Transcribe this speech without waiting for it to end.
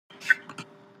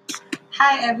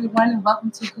Hi, everyone, and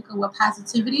welcome to Cooking with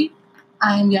Positivity.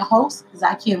 I am your host,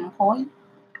 Zakia McCoy.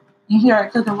 And here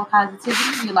at Cooking with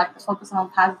Positivity, we like to focus on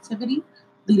positivity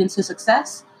leading to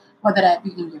success, whether that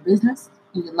be in your business,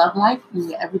 in your love life,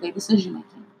 in your everyday decision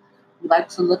making. We like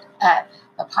to look at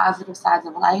the positive sides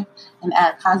of life and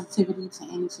add positivity to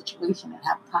any situation and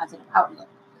have a positive outlook.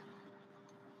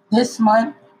 This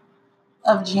month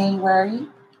of January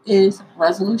is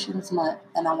Resolutions Month,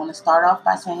 and I want to start off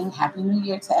by saying Happy New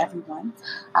Year to everyone.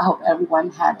 I hope everyone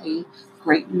had a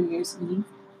great New Year's Eve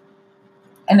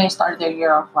and they started their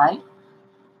year off right.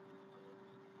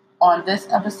 On this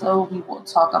episode, we will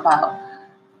talk about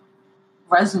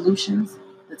resolutions,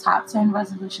 the top 10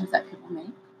 resolutions that people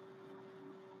make,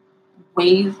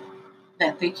 ways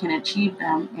that they can achieve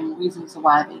them, and reasons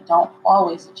why they don't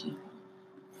always achieve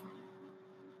them.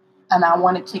 And I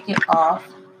want to kick it off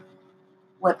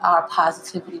with our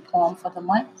positivity poem for the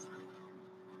month.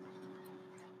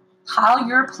 Pile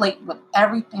your plate with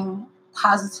everything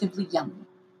positively yummy.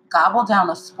 Gobble down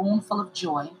a spoonful of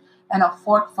joy and a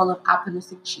forkful of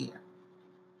optimistic cheer.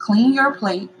 Clean your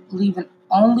plate, leaving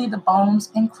only the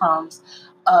bones and crumbs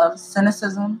of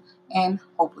cynicism and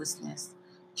hopelessness.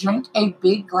 Drink a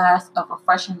big glass of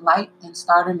refreshing light and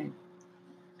start anew.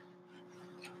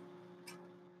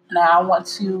 Now I want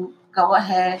to go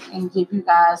ahead and give you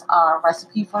guys our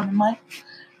recipe for the month.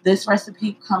 This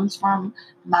recipe comes from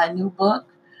my new book,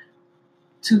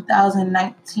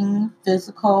 2019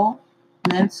 Physical,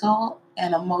 Mental,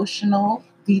 and Emotional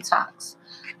Detox.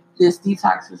 This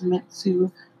detox is meant to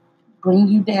bring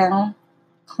you down,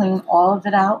 clean all of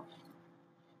it out,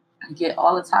 get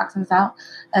all the toxins out,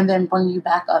 and then bring you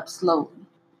back up slowly.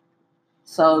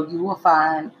 So you will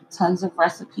find tons of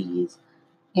recipes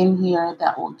in here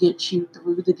that will get you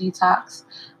through the detox,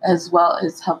 as well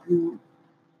as help you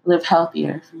live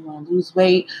healthier. If you want to lose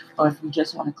weight or if you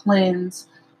just want to cleanse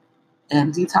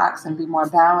and detox and be more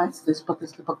balanced, this book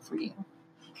is the book for you.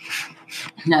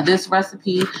 Now, this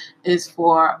recipe is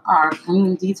for our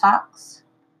green detox.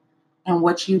 And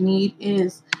what you need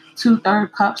is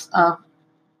 2/3 cups of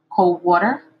cold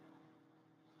water,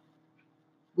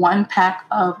 1 pack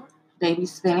of baby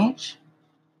spinach,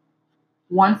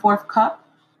 1/4 cup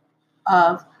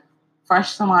of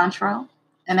fresh cilantro,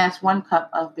 and that's 1 cup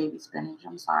of baby spinach,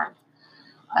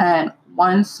 and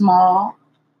 1 small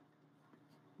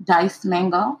diced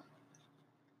mango.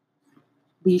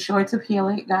 Be sure to peel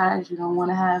it, guys. You don't want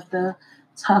to have the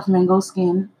tough mango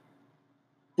skin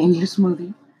in your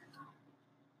smoothie.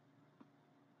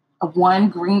 1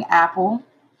 green apple,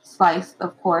 sliced,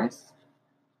 of course,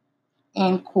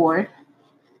 and cored.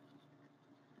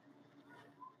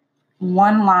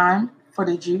 1 lime for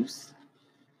the juice.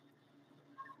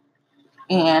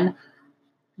 And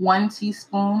 1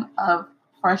 teaspoon of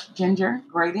fresh ginger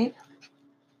grated.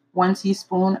 1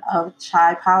 teaspoon of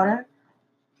chai powder.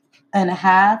 And a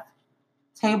 1/2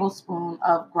 tablespoon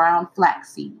of ground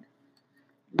flaxseed.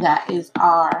 That is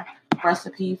our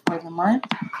recipe for the month.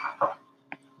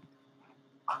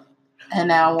 And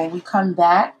now when we come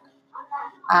back,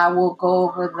 I will go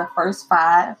over the first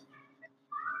 5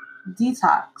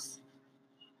 detox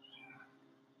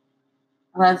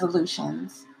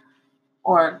resolutions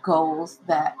or goals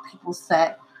that people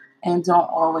set and don't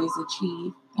always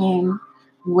achieve, and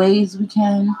ways we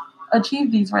can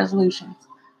achieve these resolutions.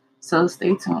 So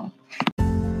stay tuned.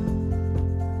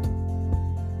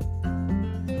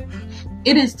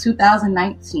 It is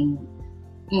 2019,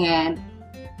 and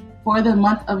for the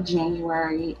month of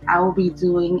January, I will be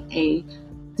doing a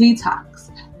detox.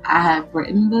 I have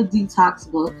written the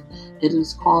detox book. It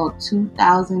is called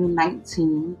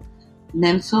 2019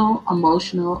 Mental,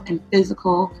 Emotional, and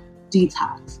Physical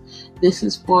Detox. This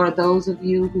is for those of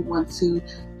you who want to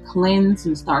cleanse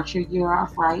and start your year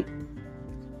off right.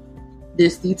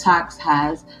 This detox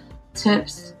has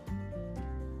tips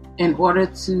in order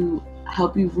to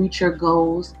help you reach your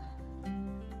goals,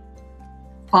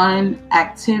 fun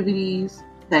activities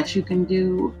that you can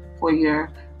do for your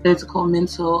physical,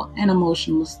 mental, and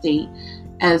emotional state,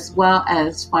 as well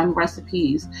as fun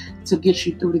recipes to get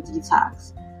you through the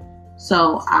detox.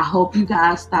 So I hope you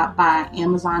guys stop by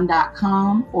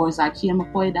Amazon.com or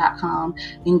ZakiaMcCoy.com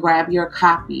and grab your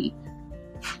copy.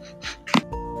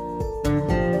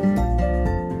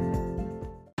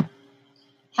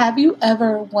 Have you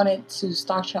ever wanted to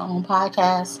start your own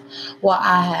podcast? Well,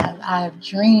 I have. I have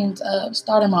dreamed of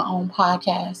starting my own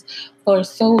podcast for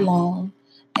so long,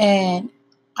 and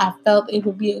I felt it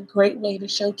would be a great way to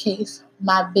showcase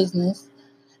my business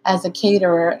as a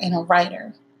caterer and a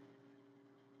writer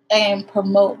and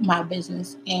promote my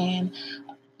business. And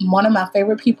one of my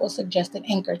favorite people suggested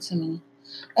Anchor to me,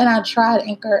 and I tried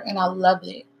Anchor and I loved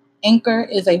it. Anchor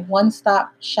is a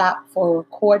one-stop shop for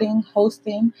recording,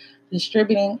 hosting,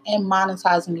 distributing, and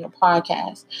monetizing your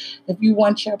podcast. If you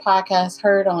want your podcast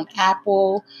heard on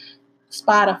Apple,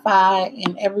 Spotify,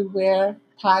 and everywhere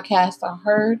podcasts are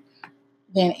heard,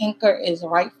 then Anchor is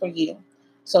right for you.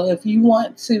 So if you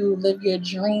want to live your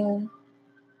dream,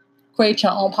 create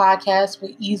your own podcast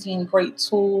with easy and great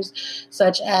tools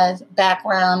such as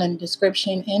background and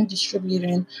description and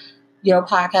distributing your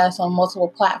podcast on multiple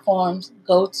platforms,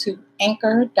 go to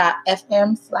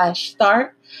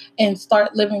anchor.fm/start and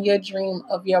start living your dream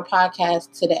of your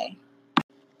podcast today.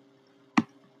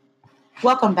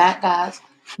 Welcome back, guys.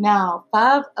 Now,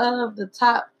 5 of the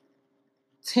top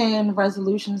 10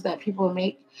 resolutions that people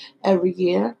make every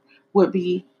year would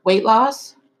be weight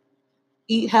loss,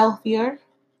 eat healthier,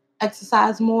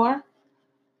 exercise more,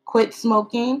 quit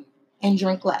smoking, and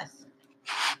drink less.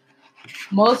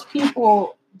 Most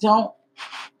people don't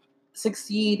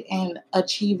succeed in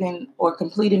achieving or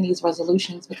completing these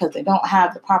resolutions because they don't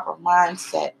have the proper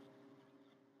mindset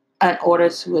in order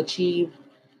to achieve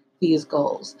these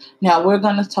goals. Now, we're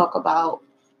going to talk about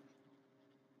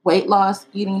weight loss,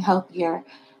 eating healthier,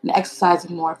 and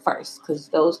exercising more first because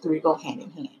those 3 go hand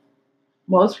in hand.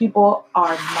 Most people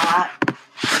are not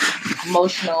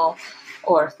emotional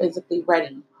or physically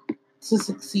ready to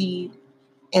succeed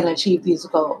and achieve these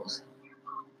goals.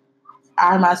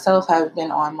 I myself have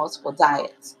been on multiple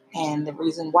diets, and the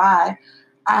reason why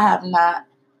I have not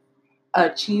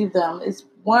achieved them is,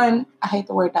 one, I hate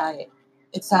the word diet.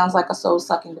 It sounds like a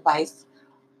soul-sucking device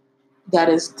that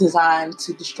is designed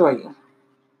to destroy you.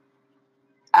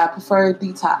 I prefer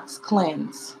detox,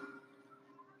 cleanse,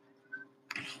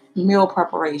 meal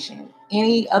preparation.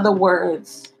 Any other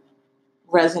words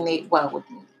resonate well with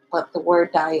me, but the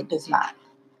word diet does not.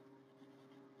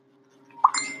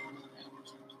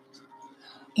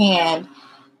 And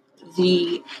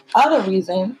the other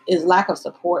reason is lack of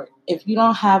support. If you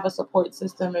don't have a support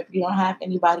system, if you don't have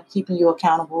anybody keeping you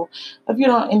accountable, if you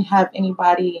don't have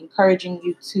anybody encouraging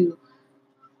you to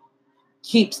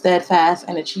keep steadfast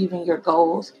in achieving your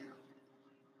goals,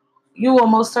 you will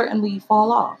most certainly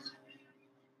fall off.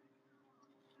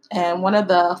 And one of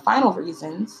the final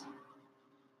reasons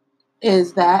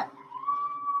is that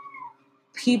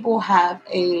people have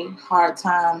a hard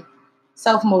time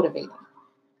self-motivating.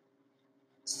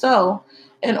 So,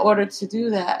 in order to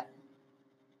do that,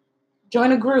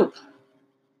 join a group.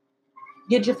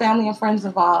 Get your family and friends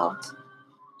involved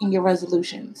in your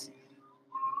resolutions.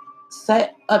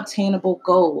 Set obtainable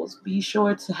goals. Be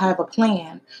sure to have a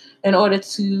plan in order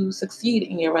to succeed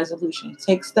in your resolution.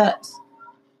 Take steps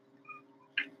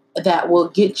that will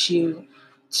get you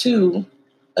to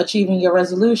achieving your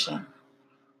resolution.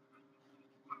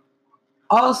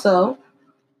 Also,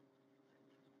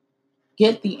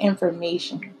 get the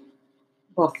information.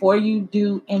 Before you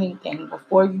do anything,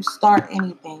 before you start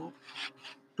anything,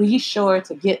 be sure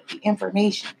to get the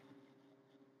information.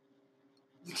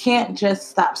 You can't just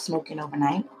stop smoking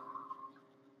overnight.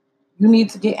 You need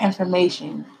to get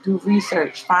information, do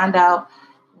research, find out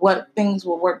what things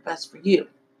will work best for you.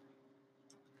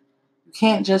 You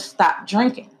can't just stop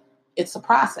drinking. It's a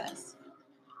process.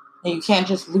 And you can't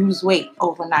just lose weight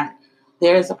overnight.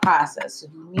 There is a process. So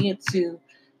you need to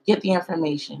get the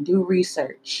information, do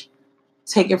research,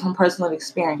 take it from personal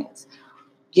experience.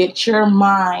 Get your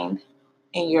mind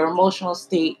and your emotional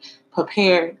state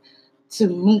prepared to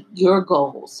meet your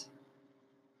goals.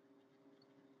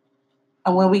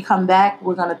 And when we come back,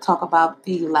 we're going to talk about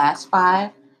the last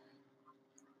 5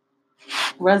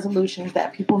 resolutions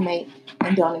that people make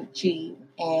and don't achieve,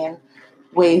 and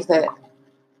ways that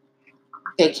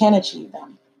they can achieve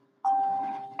them.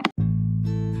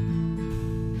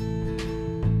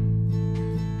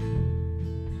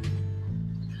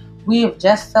 We have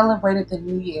just celebrated the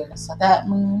new year, so that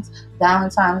means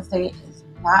Valentine's Day is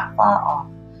not far off.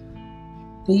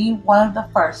 Be one of the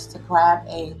first to grab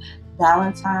a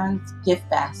Valentine's gift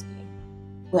basket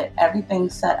with everything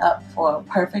set up for a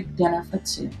perfect dinner for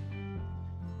 2.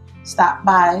 Stop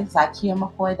by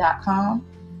ZykeaMcCoy.com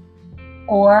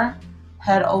or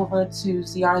head over to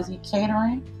CRZ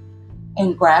Catering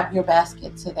and grab your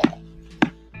basket today.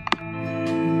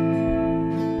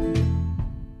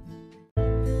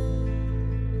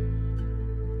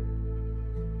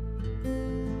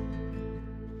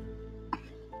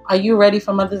 Are you ready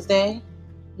for Mother's Day?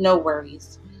 No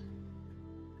worries.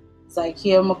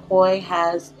 Zykeia McCoy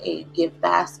has a gift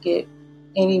basket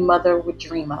any mother would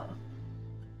dream of.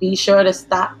 Be sure to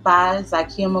stop by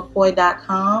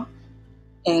ZykeiaMcCoy.com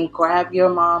and grab your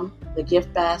mom the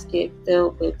gift basket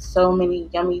filled with so many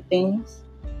yummy things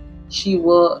she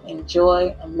will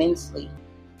enjoy immensely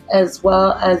as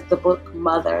well as the book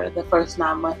Mother, the first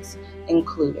 9 months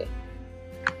included.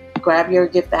 Grab your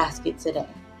gift basket today.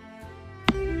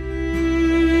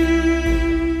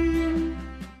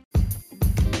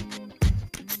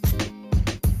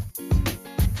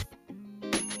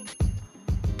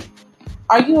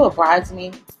 Are you a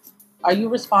bridesmaid? Are you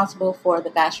responsible for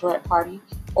the bachelorette party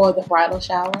or the bridal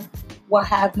shower? Well,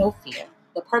 have no fear.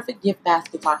 The perfect gift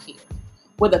baskets are here.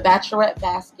 With a bachelorette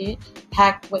basket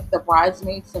packed with the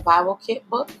bridesmaid survival kit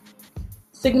book,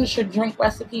 signature drink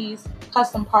recipes,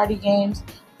 custom party games,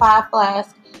 5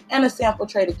 flasks, and a sample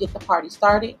tray to get the party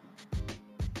started,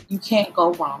 you can't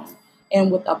go wrong.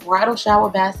 And with a bridal shower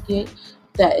basket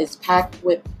that is packed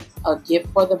with a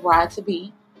gift for the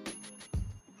bride-to-be,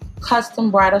 custom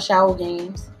bridal shower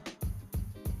games,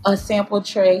 a sample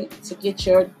tray to get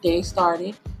your day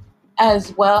started,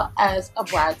 as well as a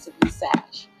bride-to-be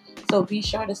sash. So be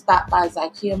sure to stop by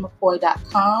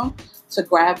ZykeaMcCoy.com to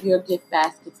grab your gift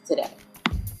baskets today.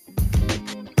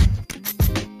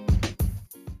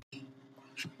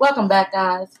 Welcome back,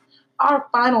 guys. Our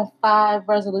final 5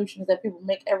 resolutions that people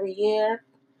make every year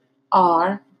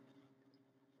are: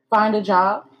 find a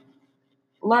job,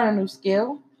 learn a new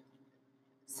skill,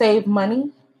 save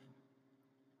money,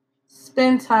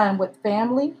 spend time with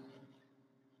family,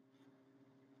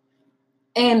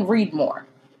 and read more.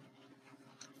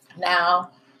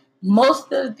 Now,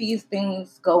 most of these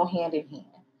things go hand in hand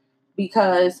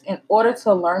because in order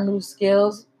to learn new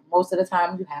skills, most of the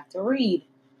time you have to read.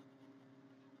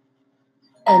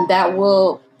 And that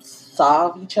will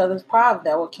solve each other's problem.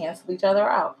 That will cancel each other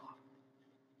out.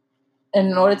 And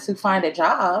in order to find a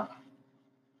job,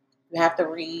 you have to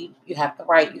read, you have to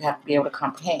write, you have to be able to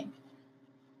comprehend.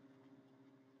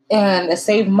 And to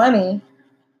save money,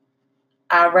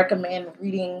 I recommend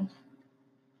reading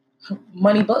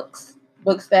money books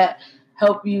that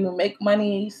help you make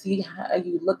money, see how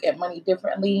you look at money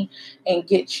differently, and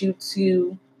get you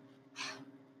to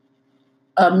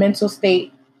a mental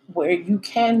state where you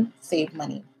can save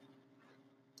money.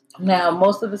 Now,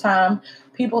 most of the time,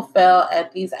 people fail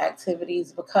at these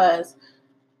activities because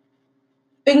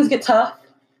things get tough.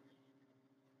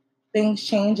 Things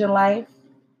change in life.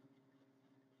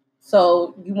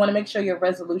 So you want to make sure your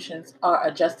resolutions are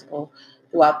adjustable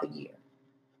throughout the year.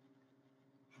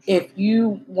 If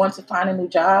you want to find a new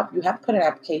job, you have to put in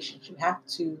applications. You have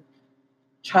to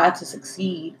try to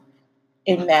succeed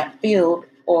in that field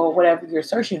or whatever you're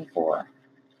searching for.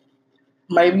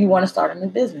 Maybe you want to start a new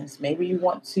business. Maybe you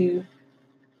want to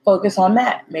focus on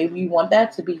that. Maybe you want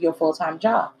that to be your full-time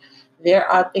job. There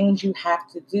are things you have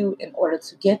to do in order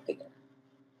to get there.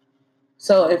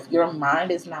 So if your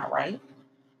mind is not right,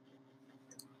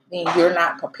 then you're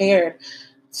not prepared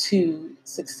to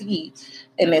succeed.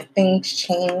 And if things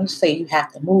change, say you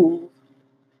have to move,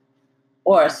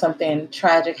 or something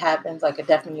tragic happens, like a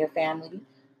death in your family,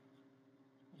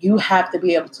 you have to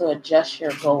be able to adjust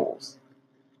your goals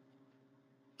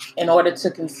in order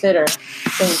to consider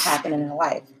things happening in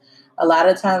life. A lot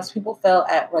of times people fail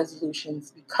at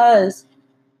resolutions because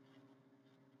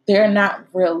they're not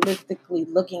realistically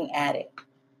looking at it.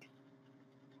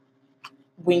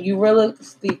 When you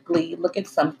realistically look at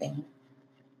something,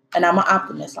 and I'm an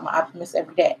optimist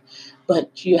every day,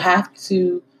 but you have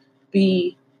to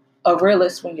be a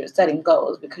realist when you're setting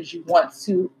goals because you want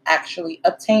to actually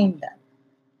obtain them.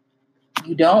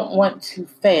 You don't want to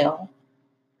fail,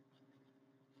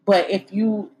 but if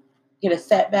you get a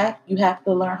setback, you have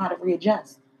to learn how to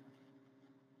readjust.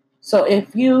 So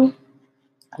if you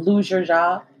lose your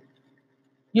job,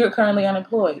 you're currently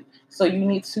unemployed. So you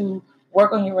need to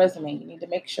work on your resume. You need to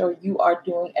make sure you are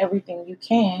doing everything you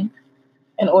can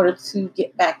in order to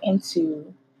get back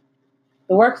into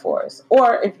the workforce.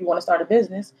 Or if you want to start a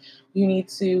business, you need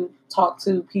to talk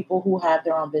to people who have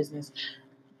their own business.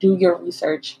 Do your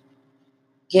research,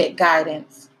 get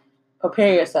guidance,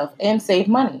 prepare yourself, and save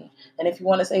money. And if you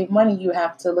want to save money, you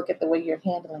have to look at the way you're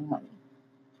handling money.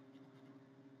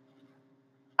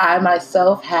 I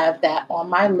myself have that on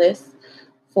my list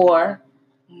for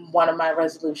one of my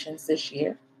resolutions this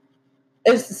year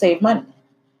is to save money.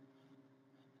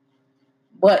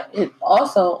 But it's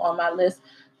also on my list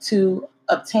to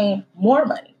obtain more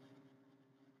money.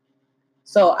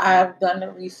 So I've done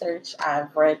the research,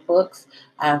 I've read books,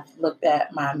 I've looked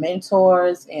at my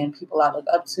mentors and people I look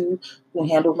up to who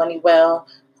handle money well,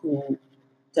 who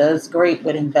does great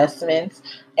with investments.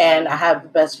 And I have a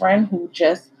best friend who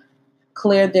just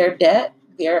cleared their debt.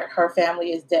 Her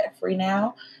family is debt-free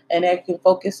now, and they can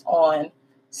focus on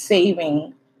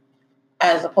saving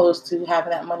as opposed to having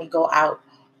that money go out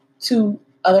to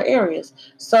other areas.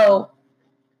 So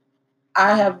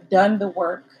I have done the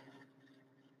work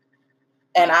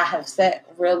And I have set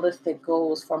realistic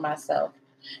goals for myself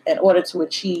in order to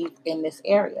achieve in this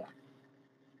area.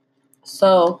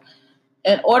 So,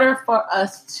 in order for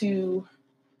us to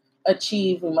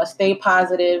achieve, we must stay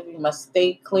positive, we must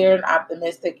stay clear and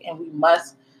optimistic, and we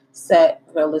must set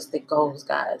realistic goals,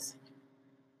 guys.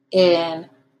 And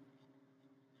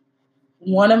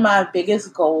one of my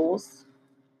biggest goals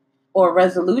or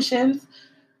resolutions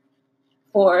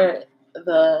for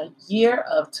the year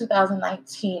of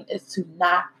 2019 is to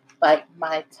not bite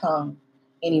my tongue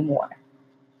anymore.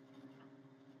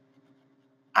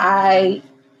 I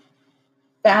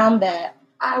found that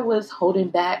I was holding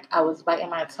back, I was biting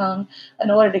my tongue in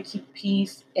order to keep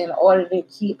peace, in order to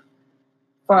keep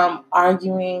from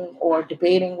arguing or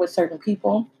debating with certain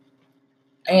people.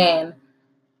 And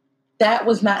that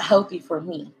was not healthy for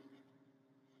me.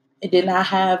 It did not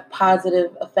have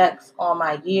positive effects on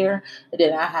my year. It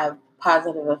did not have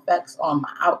positive effects on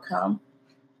my outcome.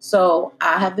 So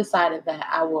I have decided that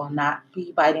I will not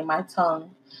be biting my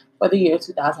tongue for the year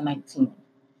 2019.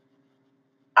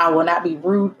 I will not be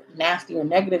rude, nasty, or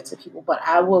negative to people, but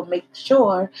I will make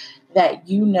sure that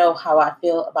you know how I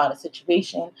feel about a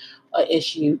situation, an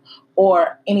issue,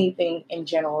 or anything in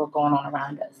general going on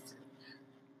around us.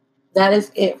 That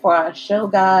is it for our show,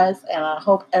 guys, and I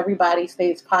hope everybody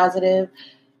stays positive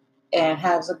and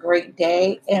has a great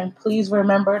day. And please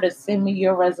remember to send me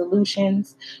your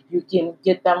resolutions. You can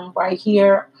get them right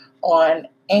here on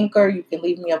Anchor. You can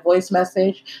leave me a voice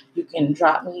message. You can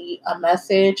drop me a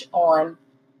message on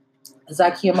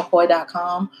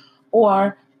ZakiaMcCoy.com,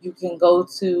 or you can go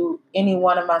to any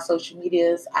one of my social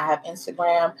medias. I have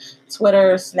Instagram,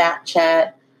 Twitter,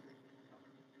 Snapchat,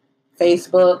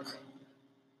 Facebook.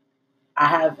 I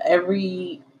have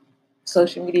every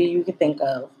social media you can think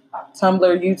of.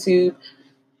 Tumblr, YouTube,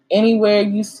 anywhere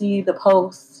you see the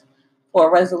posts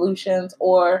for resolutions,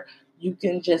 or you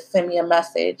can just send me a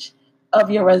message of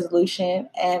your resolution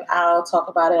and I'll talk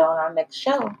about it on our next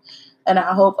show. And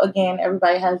I hope, again,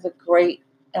 everybody has a great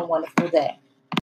and wonderful day.